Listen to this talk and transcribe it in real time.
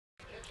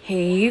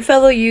Hey,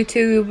 fellow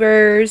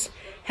YouTubers.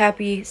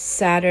 Happy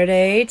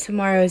Saturday.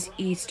 Tomorrow's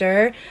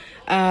Easter.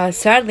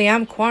 Sadly,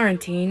 I'm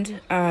quarantined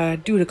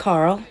due to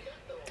Carl.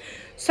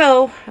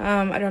 So,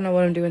 I don't know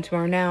what I'm doing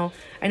tomorrow now.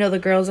 I know the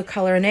girls are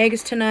coloring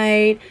eggs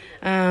tonight.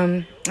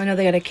 I know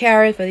they got a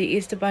carrot for the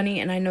Easter bunny,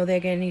 and I know they're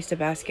getting Easter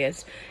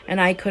baskets.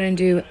 And I couldn't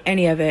do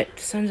any of it.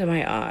 The sun's in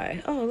my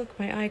eye. Oh, look,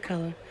 my eye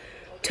color.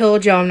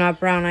 Told you I'm not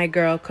brown-eyed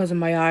girl because of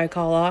my eye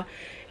color.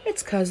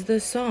 It's because of the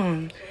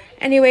song.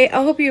 Anyway,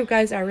 I hope you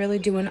guys are really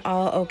doing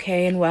all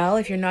okay and well.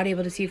 If you're not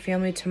able to see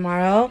family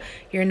tomorrow,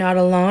 you're not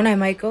alone. I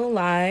might go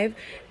live.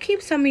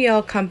 Keep some of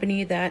y'all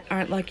company that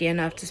aren't lucky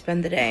enough to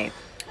spend the day.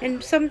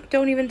 And some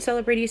don't even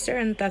celebrate Easter,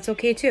 and that's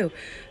okay too.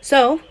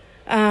 So,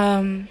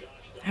 I'm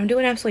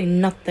doing absolutely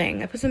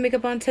nothing. I put some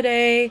makeup on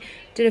today,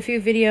 did a few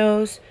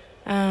videos.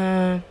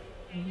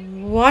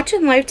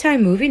 Watching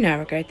Lifetime Movie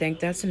Network, I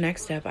think. That's the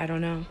next step. I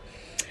don't know.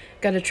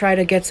 Got to try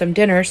to get some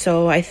dinner,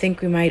 so I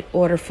think we might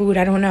order food.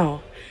 I don't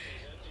know.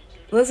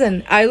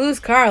 Listen, I lose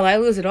Carl. I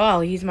lose it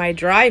all. He's my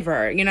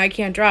driver. You know, I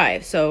can't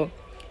drive, so...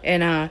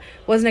 And,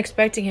 wasn't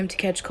expecting him to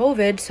catch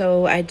COVID,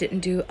 so I didn't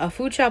do a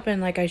food shopping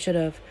like I should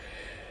have.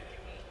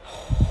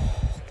 Oh,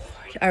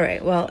 Lord. All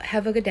right, well,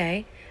 have a good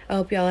day. I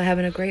hope y'all are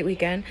having a great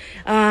weekend.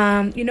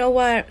 You know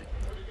what?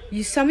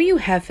 Some of you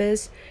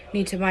heifers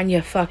need to mind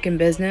your fucking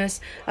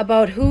business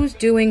about who's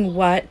doing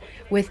what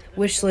with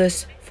wish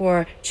lists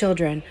for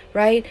children,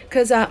 right?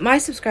 Because my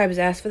subscribers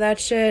asked for that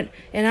shit,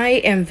 and I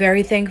am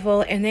very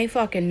thankful, and they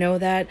fucking know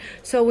that.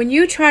 So when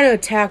you try to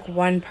attack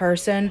one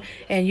person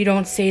and you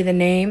don't say the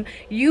name,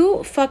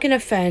 you fucking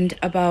offend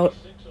about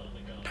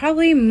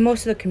probably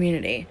most of the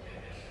community.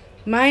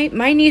 My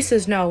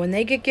nieces know when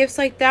they get gifts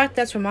like that,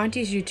 that's from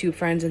Auntie's YouTube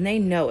friends, and they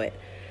know it.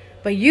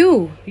 But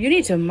you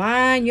need to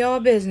mind your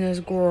business,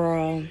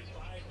 girl.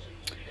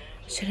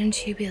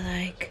 Shouldn't you be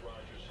like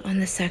on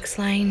the sex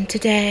line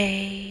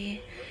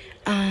today?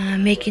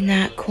 Making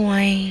that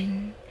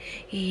coin.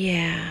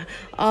 Yeah.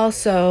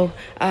 Also,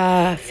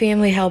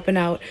 family helping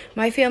out.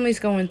 My family's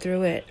going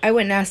through it. I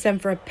wouldn't ask them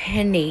for a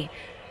penny.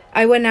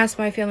 I wouldn't ask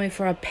my family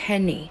for a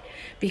penny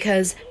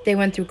because they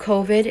went through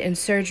COVID and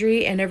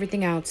surgery and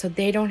everything else, so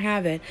they don't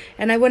have it.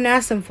 And I wouldn't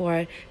ask them for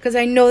it because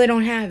I know they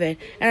don't have it,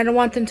 and I don't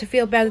want them to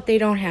feel bad that they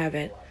don't have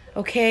it.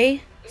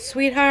 Okay?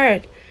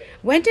 Sweetheart,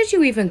 when did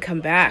you even come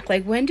back?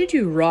 Like, when did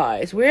you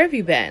rise? Where have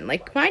you been?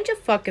 Like, mind your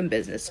fucking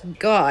business.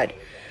 God.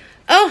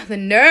 Oh, the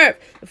nerve.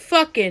 The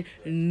fucking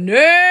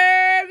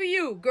nerve of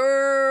you,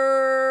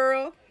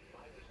 girl.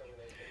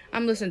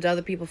 I'm listening to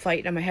other people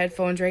fighting on my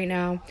headphones right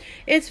now.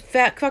 It's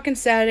fucking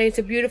Saturday. It's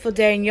a beautiful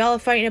day, and y'all are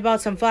fighting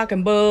about some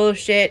fucking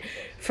bullshit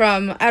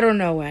from I don't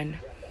know when.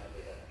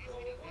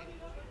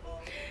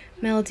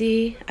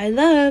 Melody, I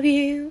love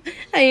you.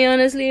 I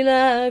honestly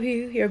love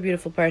you. You're a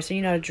beautiful person.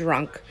 You're not a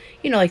drunk.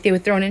 You know, like they were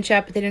thrown in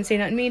chat, but they didn't say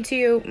nothing mean to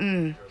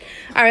you.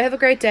 All right, have a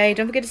great day.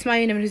 Don't forget to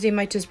smile. Your name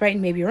might just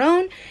brighten maybe your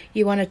own.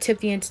 You want to tip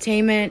the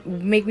entertainment,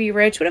 make me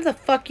rich, whatever the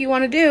fuck you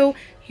want to do.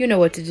 You know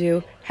what to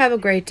do. Have a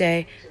great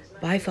day.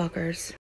 Bye, fuckers.